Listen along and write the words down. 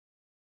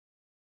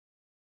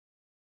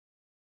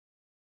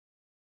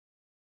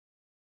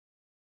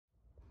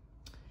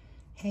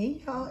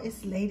Hey y'all,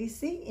 it's Lady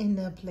C in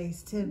the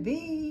place to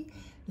be.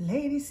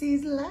 Lady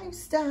C's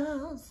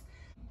Lifestyles.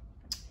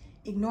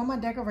 Ignore my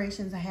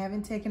decorations. I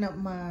haven't taken up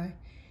my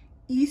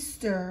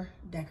Easter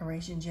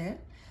decorations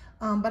yet.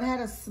 But I had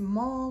a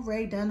small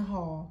RaeDunn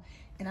haul.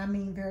 And I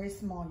mean very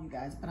small, you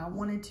guys. But I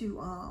wanted to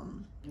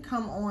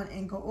come on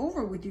and go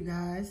over it with you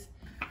guys.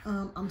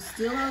 I'm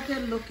still out there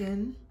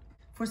looking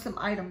for some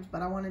items,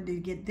 but I wanted to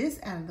get this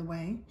out of the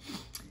way.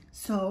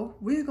 So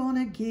we're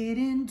gonna get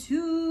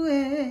into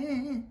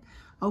it.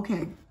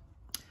 Okay,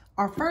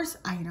 our first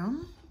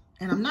item,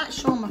 and I'm not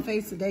showing my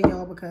face today,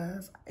 y'all,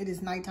 because it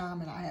is nighttime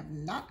and I have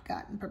not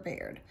gotten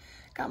prepared.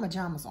 Got my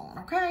pajamas on,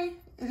 okay?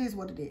 It is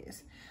what it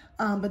is.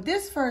 But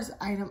this first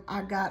item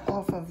I got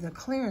off of the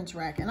clearance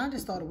rack, and I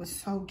just thought it was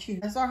so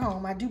cute. That's our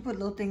home. I do put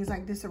little things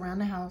like this around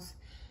the house.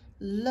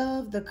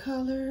 Love the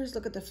colors,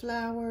 look at the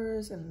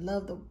flowers, and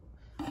love the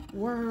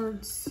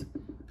words.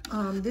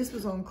 This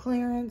was on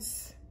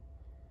clearance.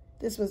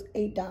 This was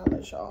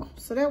 $8, y'all.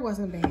 So that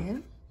wasn't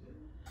bad.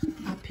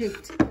 I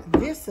picked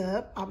this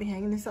up. I'll be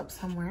hanging this up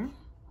somewhere.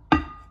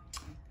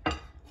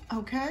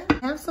 Okay. I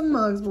have some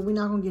mugs, but we're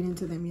not going to get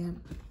into them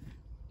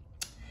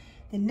yet.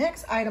 The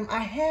next item,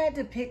 I had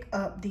to pick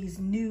up these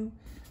new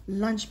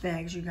lunch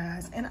bags, you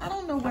guys. And I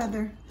don't know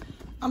whether,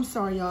 I'm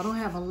sorry, y'all, I don't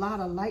have a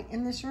lot of light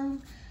in this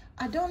room.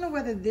 I don't know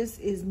whether this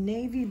is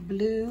navy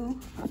blue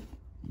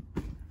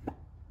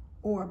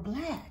or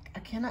black. I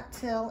cannot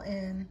tell,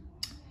 and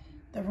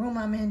the room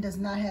I'm in does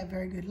not have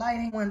very good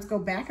lighting. Once go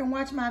back and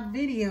watch my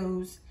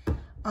videos,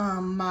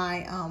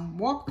 my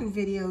walkthrough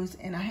videos,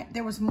 and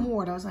there was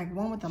more. There was like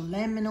one with a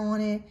lemon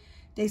on it.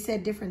 They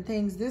said different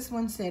things. This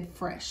one said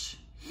fresh.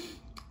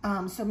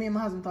 So me and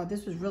my husband thought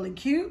this was really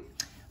cute.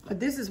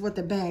 But this is what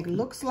the bag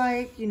looks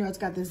like. You know, it's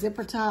got the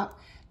zipper top.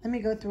 Let me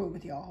go through it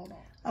with y'all. Hold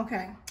on.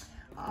 Okay.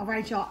 All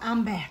right, y'all.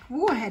 I'm back.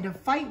 Woo, I had to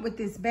fight with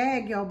this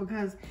bag, y'all,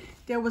 because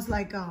there was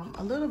like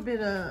a little bit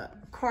of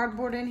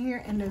cardboard in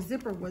here, and the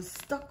zipper was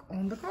stuck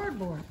on the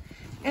cardboard.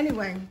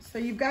 Anyway, so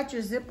you've got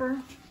your zipper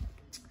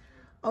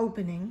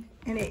opening,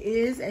 and it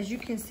is, as you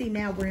can see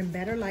now, we're in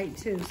better light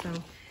too, so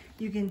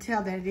you can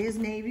tell that it is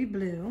navy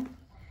blue.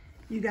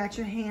 You got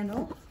your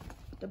handle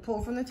to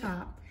pull from the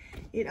top.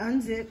 It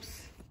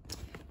unzips.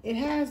 It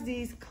has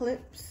these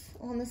clips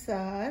on the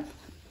side.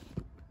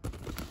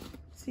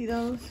 See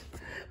those?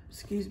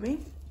 Excuse me.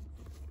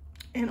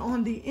 And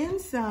on the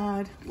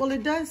inside, well,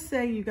 it does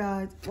say, you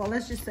guys, well,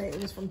 let's just say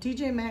it was from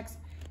TJ Maxx.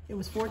 It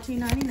was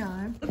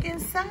 $14.99. Look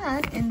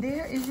inside, and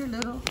there is your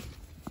little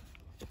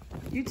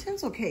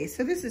utensil case.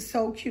 So this is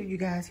so cute, you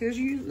guys. Here's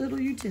your little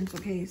utensil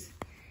case.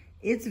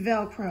 It's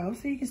Velcro,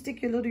 so you can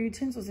stick your little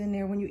utensils in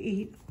there when you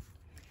eat.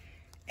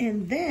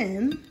 And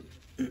then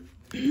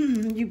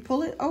you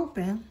pull it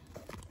open.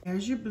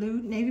 There's your blue,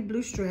 navy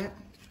blue strap.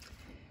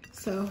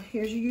 So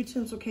here's your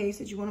utensil case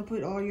that you want to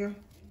put all your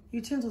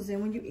utensils in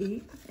when you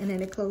eat, and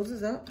then it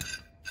closes up.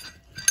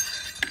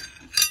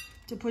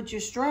 To put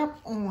your strap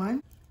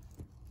on,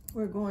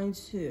 we're going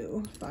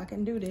to, if I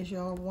can do this,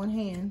 y'all, one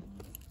hand.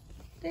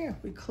 There,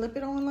 we clip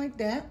it on like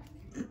that.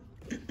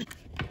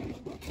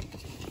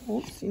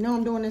 Oops, you know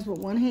I'm doing this with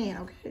one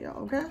hand, okay,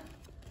 y'all, okay?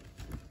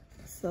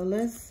 So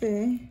let's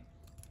see.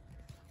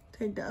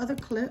 Take the other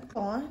clip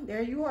on.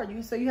 There you are.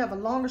 So you have a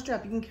longer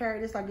strap. You can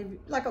carry this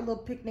like a little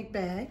picnic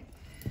bag.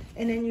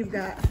 And then you've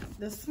got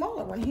the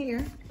smaller one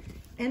here,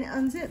 and it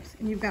unzips,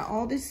 and you've got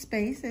all this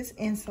space that's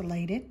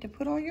insulated to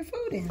put all your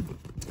food in.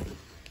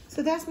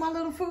 So that's my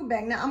little food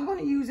bag. Now I'm going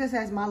to use this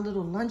as my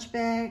little lunch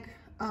bag.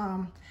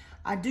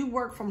 I do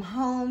work from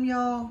home,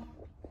 y'all,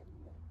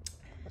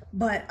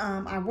 but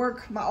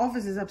my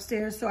office is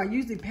upstairs, so I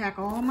usually pack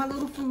all my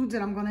little foods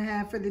that I'm going to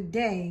have for the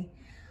day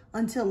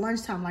until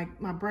lunchtime,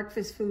 like my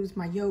breakfast foods,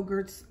 my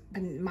yogurts,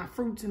 and my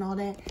fruits and all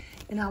that,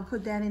 and I'll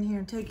put that in here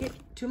and take it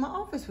to my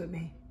office with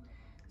me.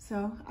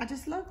 So I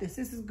just love this.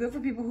 This is good for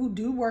people who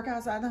do work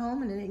outside the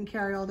home and they can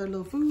carry all their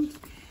little foods.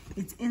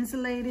 It's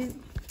insulated.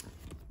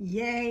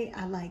 Yay,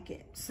 I like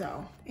it.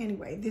 So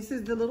anyway, this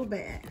is the little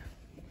bag.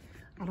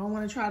 I don't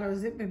want to try to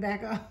zip it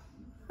back up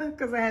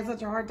because I had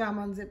such a hard time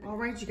unzipping. All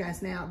right, you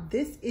guys, now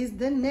this is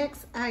the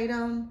next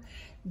item.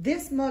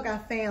 This mug I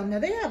found. Now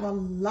they have a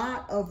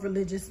lot of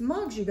religious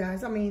mugs, you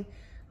guys. I mean,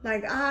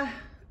 like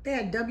they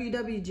had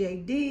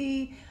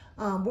WWJD.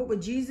 What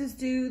would Jesus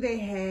do? They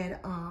had,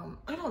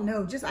 I don't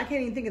know, I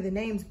can't even think of the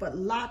names, but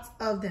lots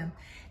of them.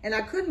 And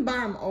I couldn't buy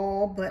them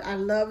all, but I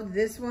loved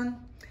this one.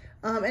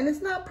 And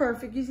it's not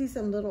perfect. You see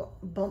some little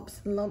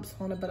bumps and lumps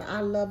on it, but I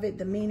love it.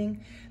 The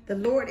meaning, the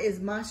Lord is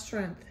my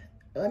strength.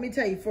 Let me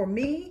tell you, for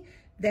me,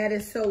 that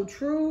is so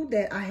true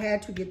that I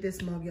had to get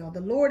this mug, y'all.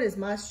 The Lord is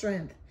my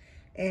strength,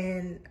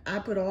 and I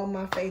put all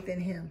my faith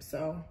in him.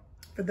 So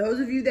for those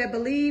of you that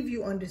believe,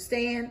 you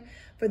understand.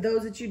 For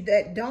those of you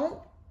that don't,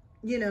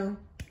 you know,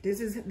 this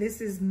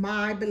is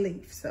my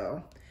belief.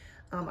 So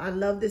I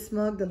love this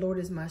mug. The Lord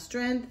is my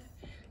strength.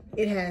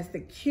 It has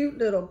the cute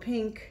little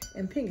pink,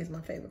 and pink is my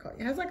favorite color.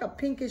 It has like a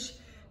pinkish,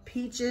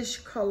 peachish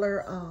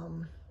color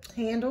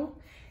handle.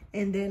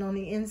 And then on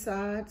the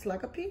inside, it's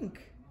like a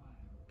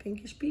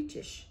pinkish,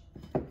 peachish.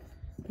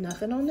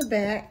 Nothing on the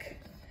back.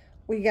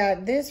 we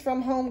got this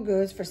from Home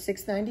Goods for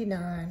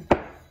 $6.99,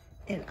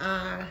 and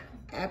I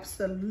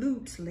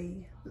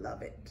absolutely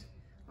love it.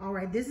 All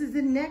right, this is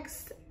the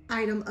next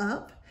item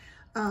up.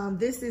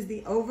 This is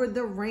the Over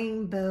the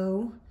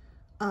Rainbow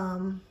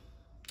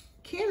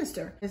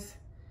canister.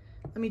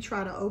 Let me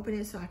try to open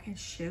it so I can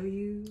show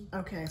you.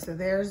 Okay, so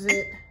there's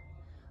it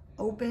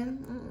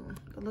open.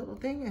 The little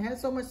thing, it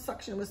has so much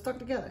suction, it was stuck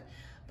together.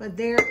 But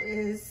there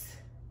is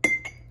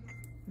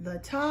the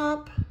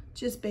top,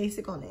 just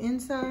basic on the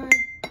inside.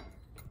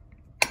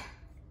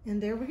 And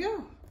there we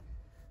go.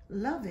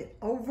 Love it.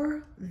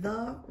 Over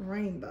the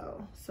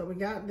Rainbow. So we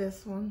got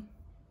this one.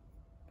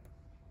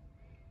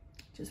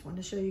 Just wanted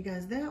to show you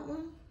guys that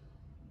one.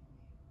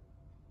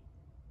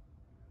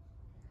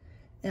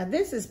 Now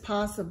this is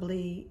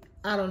possibly,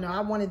 I don't know, I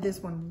wanted this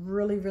one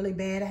really, really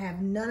bad. I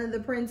have none of the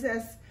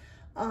princess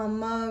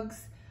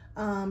mugs.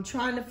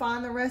 Trying to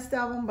find the rest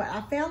of them, but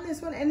I found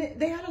this one, and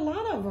they had a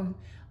lot of them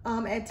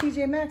at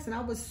TJ Maxx, and I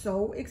was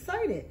so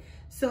excited.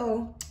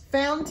 So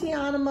found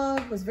Tiana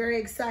mug, was very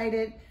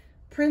excited.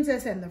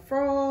 Princess and the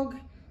Frog.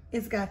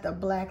 It's got the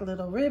black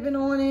little ribbon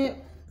on it.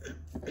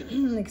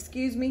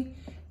 Excuse me.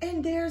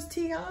 And there's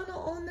Tiana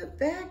on the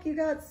back. You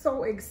got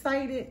so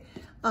excited.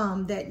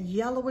 That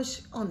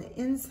yellowish on the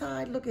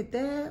inside. Look at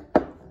that.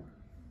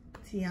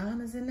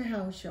 Tiana's in the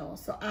house, y'all.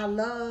 So I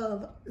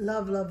love,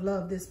 love, love,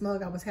 love this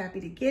mug. I was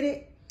happy to get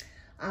it.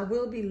 I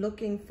will be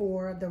looking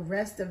for the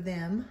rest of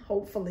them.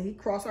 Hopefully,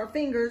 cross our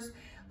fingers,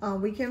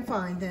 we can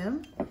find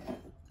them.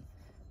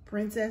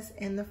 Princess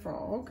and the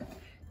Frog.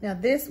 Now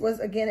this was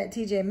again at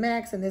TJ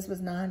Maxx, and this was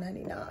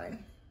 $9.99.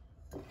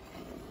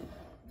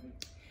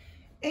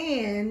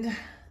 And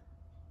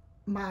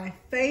my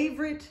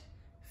favorite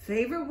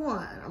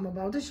one, I'm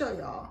about to show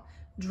y'all.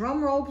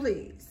 Drum roll,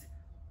 please.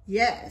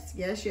 Yes,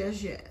 yes,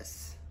 yes,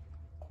 yes.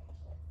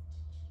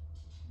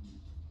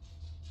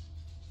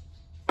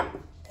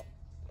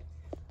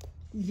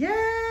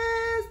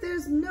 Yes,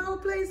 there's no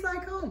place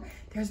like home.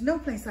 There's no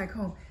place like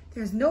home.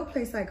 There's no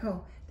place like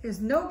home. There's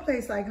no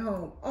place like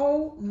home.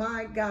 Oh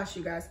my gosh,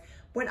 you guys.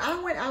 When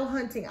I went out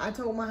hunting, I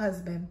told my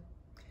husband,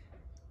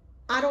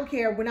 I don't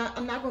care.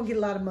 I'm not going to get a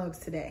lot of mugs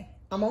today.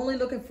 I'm only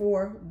looking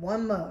for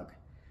one mug.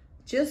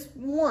 Just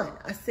one.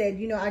 I said,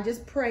 you know, I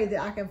just pray that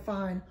I can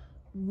find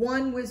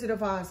one Wizard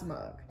of Oz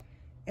mug.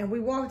 And we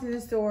walked in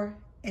the store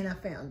and I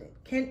found it.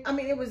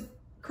 It was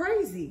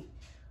crazy.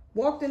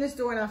 Walked in the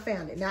store and I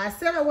found it. Now I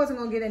said I wasn't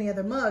gonna get any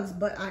other mugs,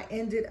 but I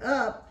ended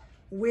up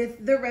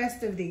with the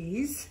rest of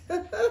these.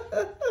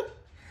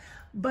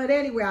 But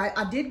anyway,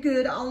 I did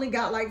good. I only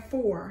got like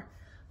 4.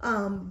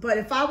 But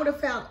if I would have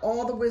found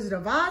all the Wizard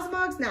of Oz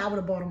mugs, now I would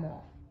have bought them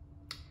all.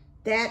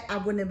 That I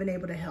wouldn't have been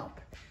able to help.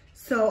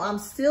 So I'm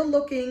still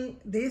looking.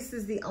 This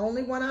is the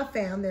only one I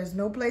found. There's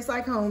no place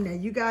like home. Now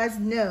you guys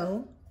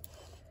know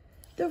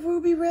the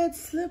ruby red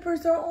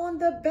slippers are on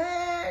the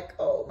back.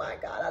 Oh my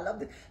God, I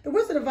love it. The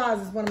Wizard of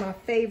Oz is one of my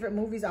favorite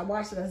movies. I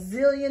watched it a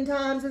zillion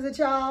times as a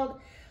child.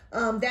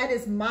 That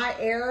is my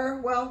era.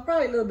 Well,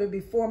 probably a little bit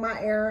before my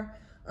era.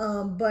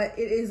 But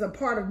it is a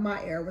part of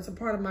my era. It's a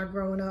part of my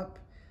growing up.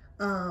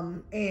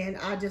 And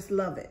I just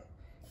love it.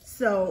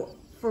 So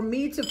for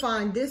me to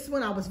find this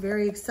one, I was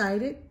very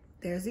excited.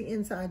 There's the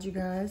inside, you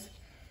guys.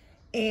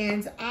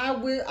 And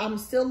I'm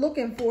still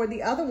looking for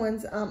the other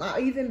ones.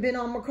 I've even been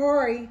on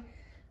Mercari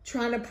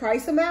trying to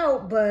price them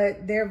out,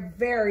 but they're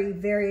very,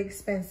 very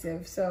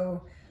expensive.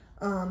 So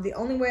the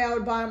only way I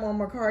would buy them on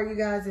Mercari, you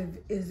guys,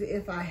 is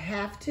if I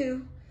have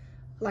to.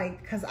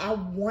 Like, because I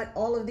want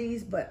all of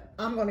these, but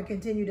I'm going to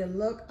continue to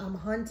look. I'm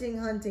hunting.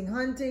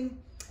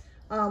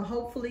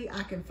 Hopefully,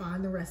 I can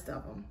find the rest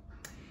of them.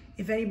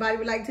 If anybody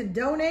would like to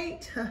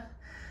donate,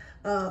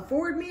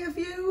 forward me a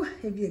few.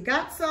 If you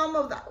got some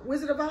of the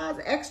Wizard of Oz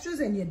extras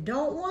and you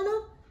don't want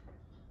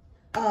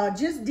them,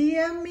 just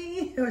DM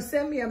me or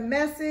send me a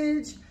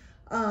message,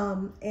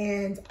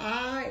 and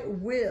I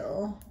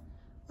will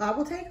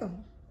take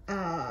them.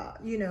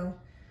 You know,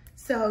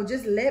 so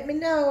just let me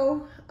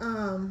know.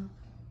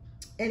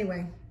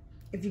 Anyway,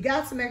 if you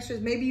got some extras,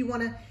 maybe you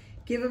want to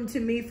give them to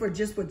me for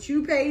just what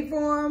you paid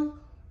for them.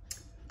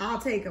 I'll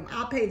take them.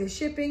 I'll pay the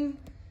shipping,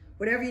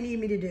 whatever you need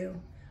me to do.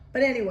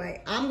 But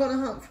anyway, I'm going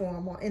to hunt for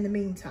them in the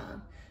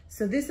meantime.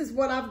 So this is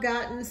what I've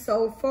gotten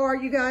so far,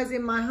 you guys,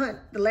 in my hunt.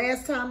 The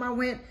last time I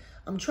went,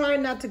 I'm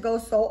trying not to go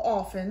so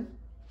often.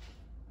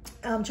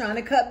 I'm trying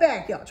to cut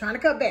back, y'all. Trying to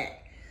cut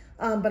back.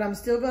 But I'm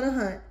still going to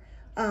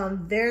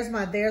hunt.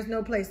 There's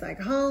no place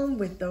like home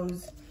with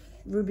those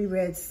ruby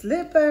red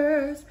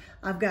slippers.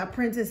 I've got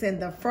Princess and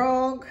the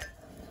Frog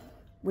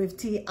with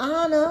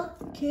Tiana.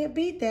 Can't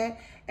beat that.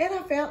 And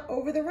I found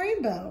Over the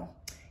Rainbow.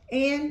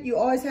 And you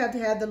always have to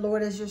have the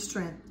Lord as your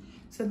strength.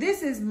 So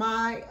this is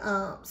my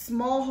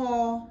small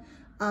haul.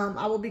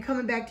 I will be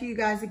coming back to you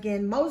guys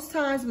again. Most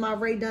times my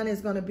RaeDunn is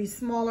going to be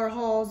smaller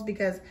hauls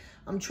because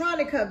I'm trying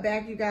to cut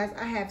back, you guys.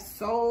 I have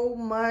so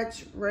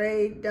much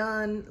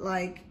RaeDunn,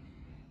 like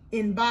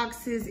in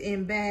boxes,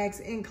 in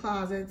bags, in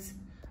closets.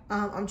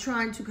 I'm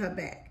trying to cut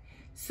back.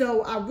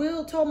 So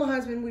I told my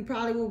husband we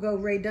probably will go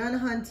RaeDunn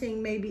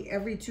hunting maybe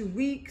every 2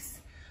 weeks.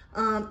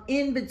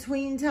 In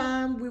between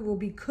time, we will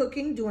be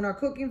cooking, doing our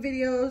cooking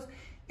videos,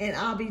 and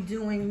I'll be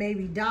doing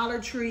maybe Dollar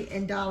Tree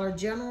and Dollar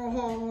General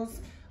hauls,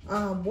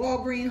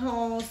 Walgreens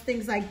hauls,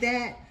 things like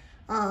that.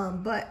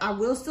 But I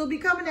will still be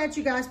coming at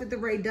you guys with the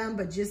RaeDunn,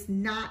 but just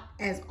not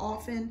as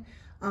often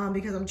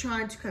because I'm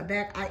trying to cut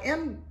back. I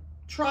am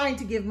trying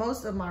to give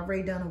most of my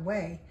RaeDunn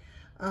away,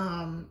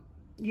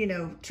 you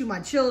know, to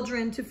my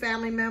children, to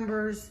family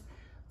members,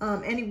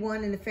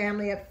 anyone in the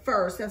family at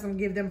first. That's I'm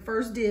give them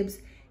first dibs.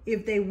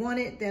 If they want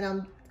it, then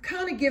I'm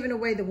kind of giving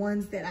away the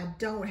ones that I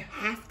don't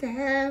have to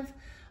have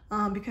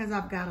because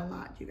I've got a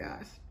lot, you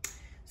guys.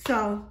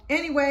 So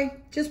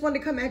anyway, just wanted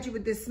to come at you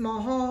with this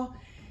small haul.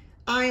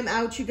 I am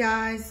out, you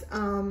guys.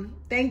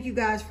 Thank you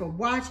guys for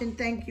watching.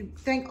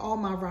 Thank all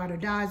my ride or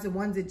dies, the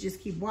ones that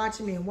just keep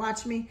watching me and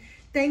watch me.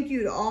 Thank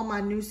you to all my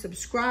new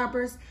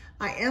subscribers.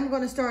 I am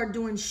going to start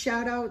doing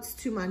shout outs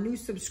to my new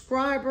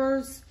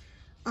subscribers.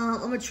 I'm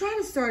going to try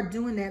to start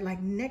doing that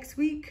like next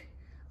week.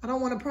 I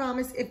don't want to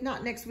promise. If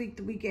not next week,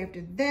 the week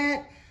after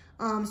that.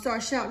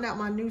 Start shouting out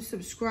my new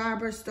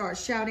subscribers. Start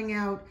shouting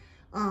out.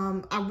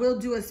 I will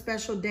do a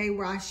special day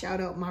where I shout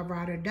out my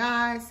ride or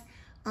dies.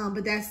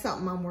 But that's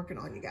something I'm working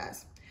on, you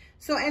guys.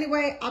 So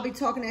anyway, I'll be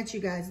talking at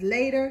you guys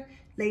later.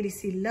 Lady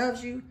C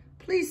loves you.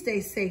 Please stay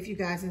safe, you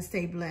guys, and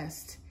stay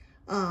blessed.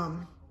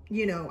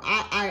 You know,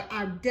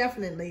 I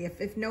definitely,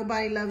 if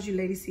nobody loves you,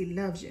 Lady C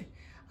loves you.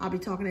 I'll be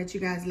talking at you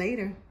guys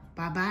later.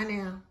 Bye-bye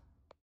now.